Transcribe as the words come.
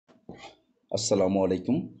আসসালামু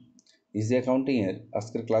আলাইকুম। ইজি অ্যাকাউন্টিংয়ের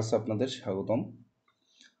আজকের ক্লাসে আপনাদের স্বাগতম।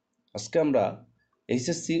 আজকে আমরা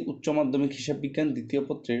এইচএসসি উচ্চ মাধ্যমিক হিসাব বিজ্ঞান দ্বিতীয়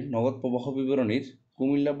পত্রের নগদ প্রবাহ বিবরণীর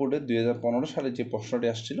কুমিল্লা বোর্ডের 2015 সালে যে প্রশ্নটি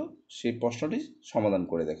আসছিল সেই প্রশ্নটি সমাধান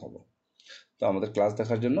করে দেখাবো। তো আমাদের ক্লাস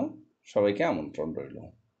দেখার জন্য সবাইকে আমন্ত্রণ রইল।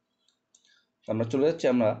 আমরা চলে যাচ্ছি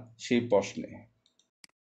আমরা সেই প্রশ্নে।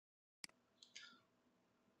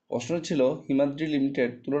 প্রশ্ন ছিল হিমাদ্রি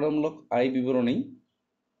লিমিটেড তুলনামূলক আয় বিবরণী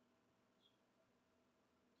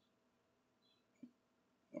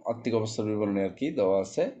আর্থিক অবস্থার বিবরণী আর কি দেওয়া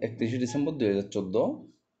আছে 31 ডিসেম্বর 2014।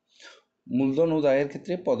 মূলধন ও দায়ের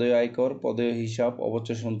ক্ষেত্রে পদেয় আয়কর, পদেয় হিসাব,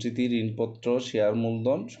 অবচয় সঞ্চিতি, ঋণপত্র, শেয়ার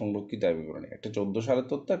মূলধন, সংরক্ষিত আয় বিবরণী। একটা 14 সালের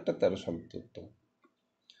তথ্য, একটা 13 সালের তথ্য।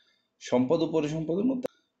 সম্পদ ও পরিসম্পদের মধ্যে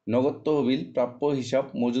নগদ তহবিল, প্রাপ্য হিসাব,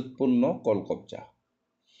 মজুত পণ্য, কলকবজা,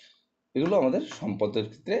 এগুলো আমাদের সম্পদের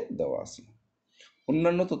ক্ষেত্রে দেওয়া আছে।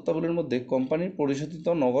 অন্যান্য তথ্যাবলীর মধ্যে কোম্পানির পরিশোধিত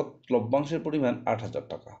নগদ লভ্যাংশের পরিমাণ 8,000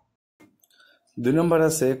 টাকা। 2 নম্বরে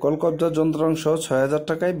আছে কলকবজা যন্ত্রাংশ 6,000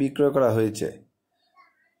 টাকায় বিক্রয় করা হয়েছে,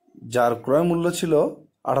 যার ক্রয় মূল্য ছিল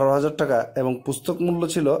 18,000 টাকা এবং পুস্তক মূল্য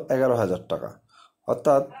ছিল 11,000 টাকা।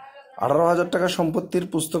 অর্থাৎ 18,000 টাকা সম্পত্তির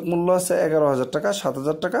পুস্তক মূল্য আছে 11,000 টাকা,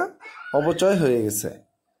 7,000 টাকা অপচয় হয়ে গেছে,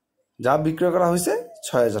 যা বিক্রয় করা হয়েছে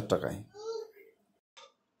 6,000 টাকায়।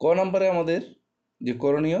 ক নম্বরে আমাদের যে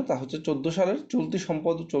করণীয় তা হচ্ছে 14 সালের চলতি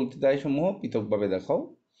সম্পদ ও চলতি দায়সমূহ পৃথকভাবে দেখাও।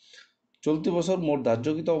 চলতি বছর মোট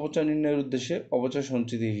ধার্যকৃত অবচয় নির্ণয়ের উদ্দেশ্যে অবচয়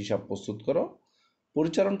সঞ্চিতি হিসাব প্রস্তুত করো।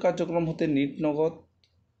 পরিচালন কার্যক্রম হতে নিট নগদ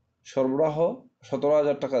সরবরাহ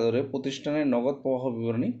 17,000 টাকা ধরে প্রতিষ্ঠানের নগদ প্রবাহ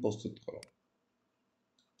বিবরণী প্রস্তুত করো।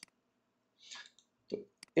 তো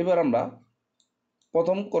এবার আমরা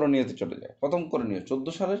প্রথম করণীয়তে চলে যাই। প্রথম করণীয়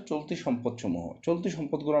 14 সালের চলতি সম্পদ সমূহ। চলতি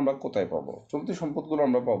সম্পদগুলো আমরা কোথায় পাবো? চলতি সম্পদগুলো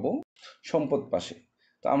আমরা পাবো সম্পদ পাশে।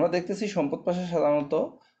 তো আমরা দেখতেছি সম্পদ পাশে সাধারণত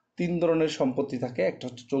 3 ধরনের সম্পত্তি থাকে। একটা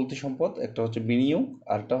হচ্ছে চলতি সম্পদ, একটা হচ্ছে বিনিয়োগ,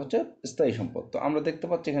 আর একটা হচ্ছে স্থায়ী সম্পদ। তো আমরা দেখতে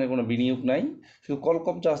পাচ্ছি এখানে কোনো বিনিয়োগ নাই, শুধু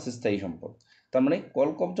কলকবজা আছে স্থায়ী সম্পদ। তার মানে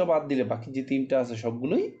কলকবজা বাদ দিলে বাকি যে 3টা আছে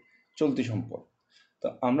সবগুলোই চলতি সম্পদ। তো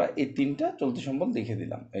আমরা এই 3টা চলতি সম্পদ লিখে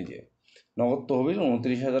দিলাম। এই যে নগদ তহবিল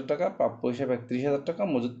 29,000 টাকা, প্রাপ্য হিসাব 31,000 টাকা,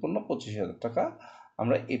 মজুত পণ্য 25,000 টাকা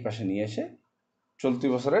আমরা এই পাশে নিয়ে এসে চলতি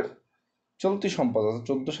বছরের চলতি সম্পদ অর্থাৎ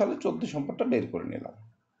 14 সালে চলতি সম্পদটা বের করে নিলাম।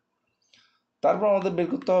 তারপর আমাদের বের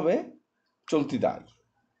করতে হবে চলতি দায়।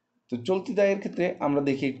 তো চলতি দায়ের ক্ষেত্রে আমরা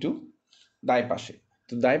দেখি একটু দায় পাশে।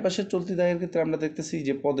 তো দায় পাশের চলতি দায়ের ক্ষেত্রে আমরা দেখতেছি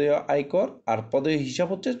যে পদেয় আয়কর আর পদেয় হিসাব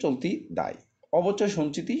হচ্ছে চলতি দায়। অবচয়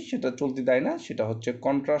সঞ্চিতি সেটা চলতি দায় না, সেটা হচ্ছে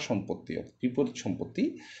কন্ট্রা সম্পত্তি, বিপরীত সম্পত্তি,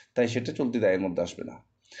 তাই সেটা চলতি দায়ের মধ্যে আসবে না।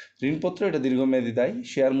 ঋণপত্র এটা দীর্ঘমেয়াদী দায়।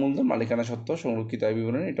 শেয়ার মূলধন মালিকানা সত্ত্ব, সংরক্ষিত আয়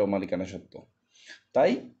বিবরণী এটাও মালিকানা সত্ত্ব।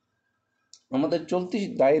 তাই আমাদের চলতি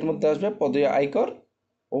দায়ের মধ্যে আসবে পদেয় আয়কর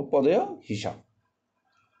ও পদেয় হিসাব।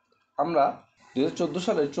 আমরা 2014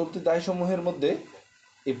 সালের চলতি দায়সমূহের মধ্যে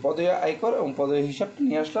এই পদেয় আয়কর এবং পদেয় হিসাবটা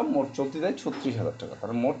নিয়ে আসলাম। মোট চলতি দায় 36,000 টাকা,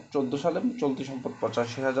 কারণ মোট 14 সালে চলতি সম্পদ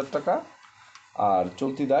 85,000 টাকা আর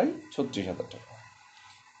চলতি দায় 36,000 টাকা।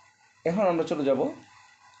 এখন আমরা চলে যাব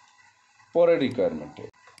পরের রিকোয়ারমেন্টে।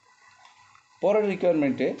 পরের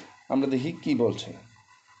রিকোয়ারমেন্টে আমরা দেখি কি বলছে।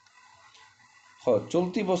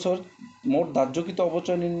 চলতি বছর মোট ধার্যকৃত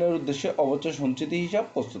অবচয় নির্ণয়ের উদ্দেশ্যে অবচয় সঞ্চিতি হিসাব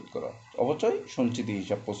প্রস্তুত করা। অবচয় সঞ্চিতি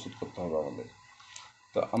হিসাব প্রস্তুত করতে হবে আমাদের।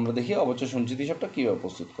 তো আমরা দেখি অবচয় সঞ্চিতি হিসাবটা কীভাবে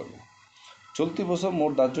প্রস্তুত করব। চলতি বছর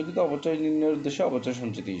মোট ধার্যকৃত অবচয় নির্ণয়ের উদ্দেশ্যে অবচয়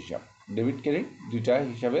সঞ্চিতি হিসাব, ডেবিট ক্রেডিট দুইটা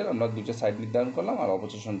হিসাবের আমরা দুইটা সাইড নির্ধারণ করলাম, আর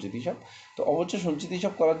অবচয় সঞ্চিতি হিসাব। তো অবচয় সঞ্চিতি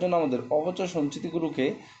হিসাব করার জন্য আমাদের অবচয় সঞ্চিতিগুলোকে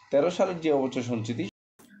 13 সালের যে অবচয় সঞ্চিতি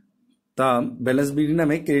তা ব্যালেন্স বিডি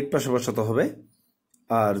নামে ক্রেডিট পাশে বসাতে হবে,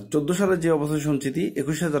 আর 14 সালের যে অবচয় সঞ্চিতি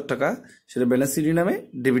 21,000 টাকা সেটা ব্যালেন্স সিডি নামে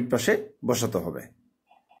ডেবিট পাশে বসাতে হবে।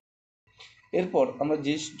 এরপর আমরা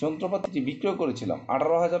যে যন্ত্রপাতিটি বিক্রয় করেছিলাম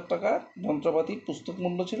 18,000 টাকার যন্ত্রপাতির পুস্তক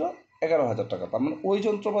মূল্য ছিল 11,000 টাকা, তার মানে ওই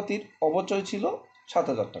যন্ত্রপাতির অবচয় ছিল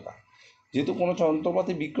 7,000 টাকা। যেহেতু কোনো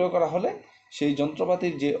যন্ত্রপাতি বিক্রয় করা হলে সেই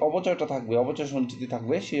যন্ত্রপাতির যে অবচয়টা থাকবে, অবচয় সঞ্চিতি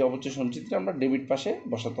থাকবে, সেই অবচয় সঞ্চিতিটা আমরা ডেবিট পাশে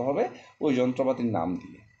বসাতে হবে ওই যন্ত্রপাতির নাম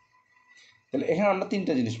দিয়ে। তাহলে এখানে আমরা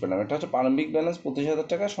 3টা জিনিস পেলাম। একটা হচ্ছে প্রারম্ভিক ব্যালেন্স 25,000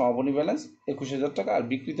 টাকা, সমাপনী ব্যালেন্স 21,000 টাকা, আর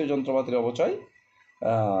বিক্রিত যন্ত্রপাতির অবচয়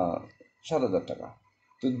 7,000 টাকা।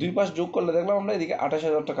 তো দুই পাশ যোগ করলে দেখলাম আমরা এদিকে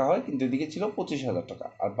 28,000 টাকা হয়, কিন্তু এদিকে ছিল 25,000 টাকা।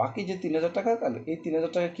 আর বাকি যে 3,000 টাকা, তাহলে এই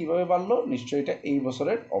 3,000 টাকা কীভাবে বাড়লো? নিশ্চয়ই এটা এই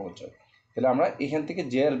বছরের অবচয়। তাহলে আমরা এখান থেকে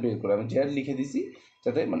জেআর বের করে আমি জেআর লিখে দিছি,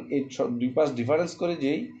 যাতে মানে এই দুই পাশ ডিফারেন্স করে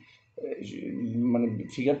যেই মানে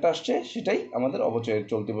ফিগারটা আসছে সেটাই আমাদের অবচয়ের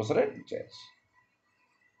চলতি বছরের জেআর।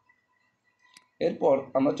 এরপর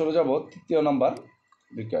আমরা চলে যাব 3 নম্বর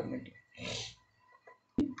রিকোয়ারমেন্টে।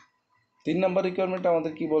 3 নম্বর রিকোয়ারমেন্ট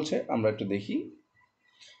আমাদের কি বলছে আমরা একটু দেখি।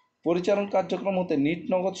 পরিচালন কার্যক্রম হতে নিট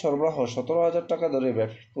নগদ সরবরাহ 17,000 টাকা ধরে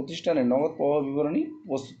প্রতিষ্ঠানে নগদ প্রবাহ বিবরণী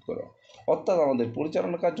প্রস্তুত করো। অর্থাৎ আমাদের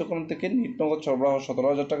পরিচালনা কার্যক্রম থেকে নিট নগদ সরবরাহ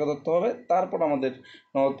 17,000 টাকা ধরতে হবে, তারপর আমাদের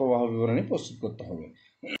নগদ প্রবাহ বিবরণী প্রস্তুত করতে হবে।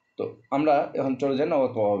 তো আমরা এখন চলে যাই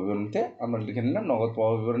নগদ প্রবাহ বিবরণীতে। আমরা লিখে নিলাম নগদ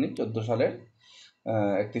প্রবাহ বিবরণী 14 সালের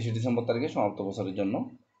 31 ডিসেম্বর তারিখে সমাপ্ত বছরের জন্য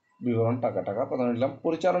বিবরণ টাকা প্রথমে নিলাম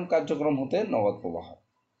পরিচালন কার্যক্রম হতে নগদ প্রবাহ।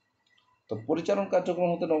 তো পরিচালন কার্যক্রম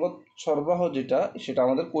হতে নগদ সরবরাহ যেটা, সেটা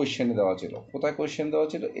আমাদের কোয়েশ্চেনে দেওয়া ছিল। কোথায় কোয়েশ্চেন দেওয়া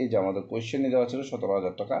ছিল? এই যে আমাদের কোয়েশ্চেনে দেওয়া ছিল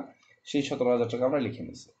 17,000 টাকা, সেই 17,000 টাকা আমরা লিখে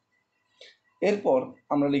নিয়েছি। এরপর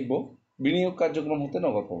আমরা লিখব বিনিয়োগ কার্যক্রম হতে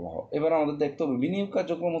নগদ প্রবাহ। এবার আমাদের দেখতে হবে বিনিয়োগ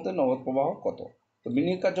কার্যক্রম হতে নগদ প্রবাহ কত। তো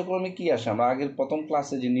বিনিয়োগ কার্যক্রমে কি আসে? আমরা আগের প্রথম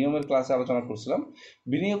ক্লাসে যে নিয়মের ক্লাসে আলোচনা করছিলাম,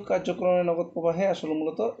 বিনিয়োগ কার্যক্রমে নগদ প্রবাহে আসলে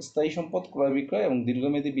মূলত স্থায়ী সম্পদ ক্রয় বিক্রয় এবং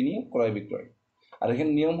দীর্ঘমেয়াদী বিনিয়োগ ক্রয় বিক্রয়। আর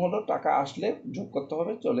এখানে নিয়ম হলো টাকা আসলে যোগ করতে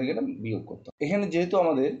হবে, চলে গেলে বিয়োগ করতে হবে। এখানে যেহেতু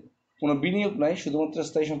আমাদের কোনো বিনিয়োগ নাই, শুধুমাত্র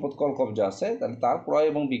স্থায়ী সম্পদ কল কবজা আছে, তাহলে তার ক্রয়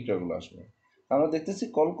এবং বিক্রয়গুলো আসবে। আমরা দেখতেছি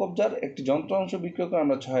কল কবজার একটি যন্ত্রাংশ বিক্রয় করে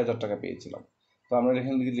আমরা 6,000 টাকা পেয়েছিলাম। তো আমরা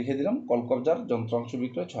এখানে লিখে দিলাম কল কবজার যন্ত্রাংশ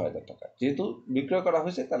বিক্রয় 6,000 টাকা। যেহেতু বিক্রয় করা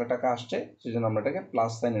হয়েছে তাহলে টাকা আসছে, সেজন্য আমরা এটাকে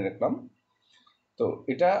প্লাস সাইনে রাখলাম। তো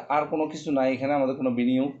এটা আর কোনো কিছু নাই, এখানে আমাদের কোনো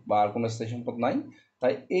বিনিয়োগ বা আর কোনো স্থায়ী সম্পদ নাই,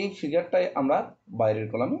 তাই এই ফিগারটাই আমরা বাইরের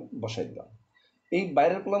কলামে বসাই দিলাম। এই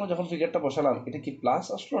বাইরের কলামে যখন ফিগারটা বসালাম, এটা কি প্লাস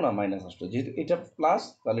আসলো না মাইনাস আসলো? যেহেতু এটা প্লাস,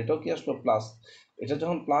 তাহলে এটাও কি আসলো? প্লাস। এটা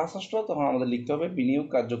যখন প্লাস আসলো তখন আমাদের লিখতে হবে বিনিয়োগ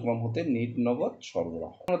কার্যক্রম হতে নিট নগদ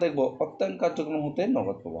সরবরাহ। আমরা দেখবো অর্থায়ন কার্যক্রম হতে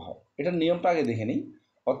নগদ প্রবাহ। এটার নিয়মটা আগে দেখে নিই।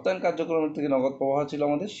 অর্থায়ন কার্যক্রম থেকে নগদ প্রবাহ ছিল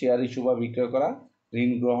আমাদের শেয়ার ইস্যু বা বিক্রয় করা,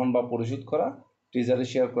 ঋণ গ্রহণ বা পরিশোধ করা, ট্রেজারি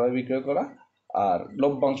শেয়ার ক্রয় বিক্রয় করা, আর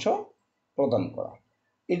লভ্যাংশ প্রদান করা।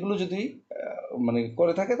 এগুলো যদি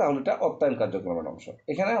করে থাকে তাহলে এটা অর্থায়ন কার্যক্রমের অংশ।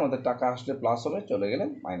 এখানে আমাদের টাকা আসলে প্লাস হবে, চলে গেলে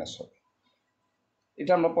মাইনাস হবে।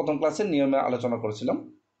 এটা আমরা প্রথম ক্লাসের নিয়মে আলোচনা করেছিলাম।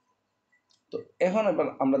 তো এখন এবার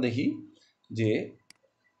আমরা দেখি যে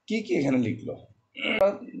কি কি এখানে লিখলো। আমরা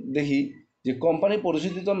দেখি যে কোম্পানি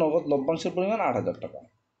পরিশোধিত নগদ লভ্যাংশের পরিমাণ 8,000 টাকা।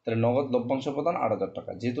 তাহলে নগদ লভ্যাংশ প্রদান 8,000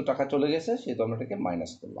 টাকা, যেহেতু টাকা চলে গেছে সেহেতু আমরা এটাকে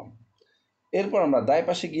মাইনাস করলাম। এরপর আমরা দায়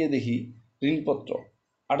পাশে গিয়ে দেখি ঋণপত্র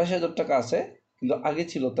 28,000 টাকা আছে, কিন্তু আগে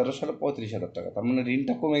ছিল 13 সালে 35,000 টাকা। তার মানে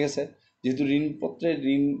ঋণটা কমে গেছে। যেহেতু ঋণপত্রের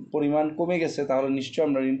ঋণ পরিমাণ কমে গেছে, তাহলে নিশ্চয়ই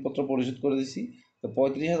আমরা ঋণপত্র পরিশোধ করে দিছি। তো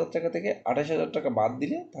 35,000 টাকা থেকে 28,000 টাকা বাদ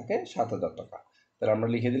দিলে থাকে 7,000 টাকা। তাহলে আমরা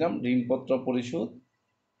লিখে দিলাম ঋণপত্র পরিশোধ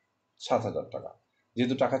 7,000 টাকা।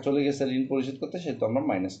 যেহেতু টাকা চলে গেছে ঋণ পরিশোধ করতে, সেহেতু আমরা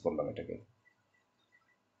মাইনাস করলাম এটাকে।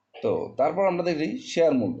 তো তারপর আমরা দেখি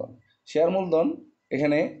শেয়ার মূলধন। শেয়ার মূলধন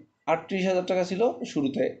এখানে 38,000 টাকা ছিল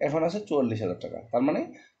শুরুতে, এখন আছে 44,000 টাকা। তার মানে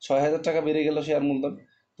 6,000 টাকা বেড়ে গেল শেয়ার মূলধন।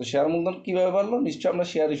 তো শেয়ার মূলধন কীভাবে বাড়লো? নিশ্চয়ই আমরা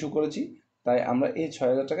শেয়ার ইস্যু করেছি, তাই আমরা এই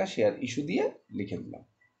 6,000 টাকা শেয়ার ইস্যু দিয়ে লিখে দিলাম।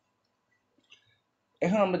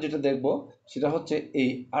 এখন আমরা যেটা দেখব সেটা হচ্ছে এই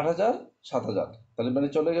 8,000 7,000, তাহলে মানে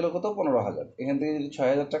চলে গেল কত? 15,000। এখান থেকে যদি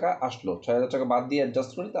 6,000 টাকা আসলো, 6,000 টাকা বাদ দিয়ে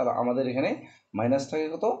অ্যাডজাস্ট করি, তাহলে আমাদের এখানে মাইনাস থাকে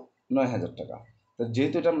কত? 9,000 টাকা। তো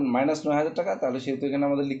যেহেতু এটা মাইনাস 9,000 টাকা, তাহলে সেহেতু এখানে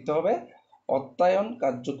আমাদের লিখতে হবে অর্থায়ন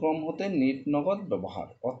কার্যক্রম হতে নিট নগদ ব্যবহার।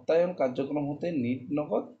 অর্থায়ন কার্যক্রম হতে নিট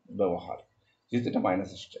নগদ ব্যবহার, যেহেতু এটা মাইনাস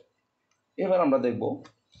আসছে। এবার আমরা দেখব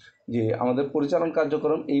যে আমাদের পরিচালন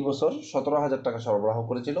কার্যক্রম এই বছর 17,000 টাকা সরবরাহ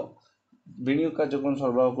করেছিল। বিনিয়োগ কার্যক্রম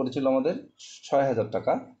সরবরাহ করেছিল আমাদের 6,000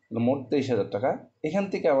 টাকা, মোট 23,000 টাকা। এখান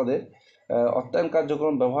থেকে আমাদের অর্থায়ন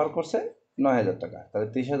কার্যক্রম ব্যবহার করছে 9,000 টাকা। তাহলে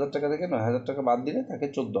 23,000 টাকা থেকে 9,000 টাকা বাদ দিলে থাকে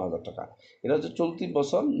 14,000 টাকা। এটা হচ্ছে চলতি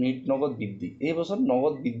বছর নিট নগদ বৃদ্ধি। এই বছর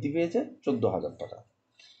নগদ বৃদ্ধি পেয়েছে 14,000 টাকা।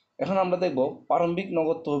 এখন আমরা দেখব প্রারম্ভিক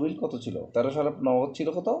নগদ তহবিল কত ছিল। 13 সালে নগদ ছিল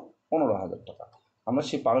কত? 15,000 টাকা। আমরা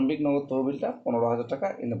সেই প্রারম্ভিক নগদ তহবিলটা 15,000 টাকা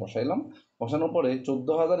এনে বসাইলাম। বসানোর পরে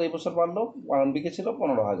 14,000 এই বছর বাড়লো, প্রারম্ভিকে ছিল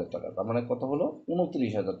 15,000 টাকা। তার মানে কত হলো?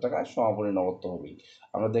 29,000 টাকায় সমাপনী নগদ তহবিল।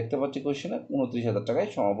 আমরা দেখতে পাচ্ছি কোয়েশ্চেনে 29,000 টাকায়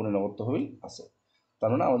সমাপনী নগদ তহবিল আছে। তার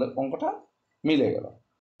মানে আমাদের অঙ্কটা মিলে গেল।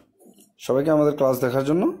 সবাইকে আমাদের ক্লাস দেখার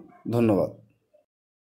জন্য ধন্যবাদ।